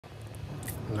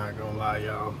Not gonna lie,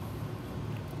 y'all.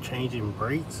 Changing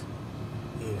brakes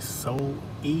is so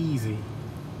easy.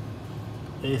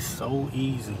 It's so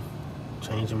easy.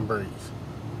 Changing brakes.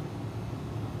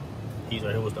 These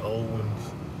right here was the old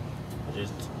ones. I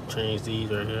just changed these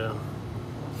right here.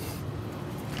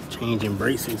 Changing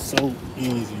brakes is so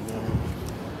easy, man.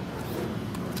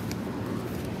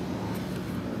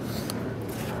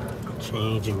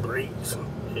 Changing brakes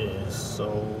is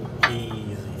so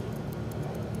easy.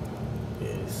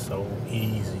 It's so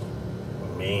easy.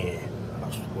 Man,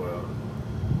 I swear.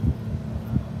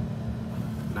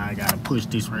 Now I gotta push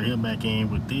this right here back in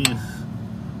with this.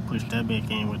 Push that back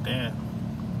in with that.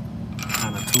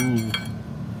 Kind of tool.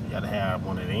 You gotta have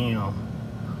one of them.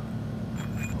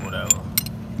 Whatever.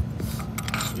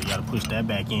 So you gotta push that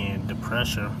back in, the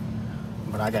pressure.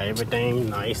 But I got everything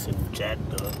nice and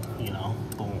jacked up, you know.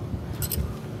 Boom.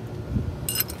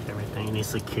 Everything is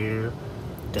secure.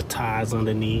 The ties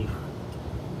underneath.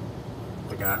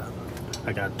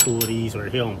 I got two of these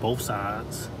right here on both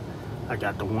sides. I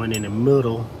got the one in the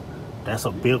middle. That's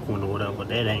a big one or whatever.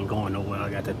 That ain't going nowhere.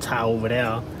 I got the tie over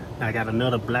there. I got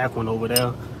another black one over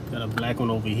there. Got a black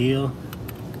one over here.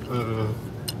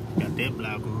 Got that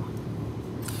black one.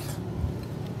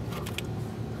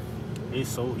 It's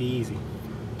so easy.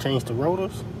 Change the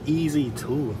rotors, easy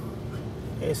too.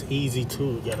 It's easy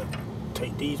too. You gotta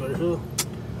take these right here.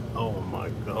 Oh my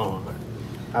God.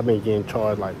 I've been getting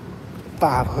charged like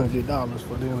 $500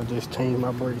 for them to just change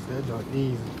my brakes. That's just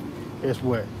easy. Guess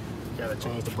what? Gotta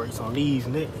change the brakes on these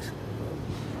next.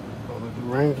 On the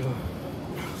Wrangler.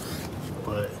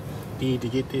 But need to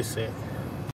get this set.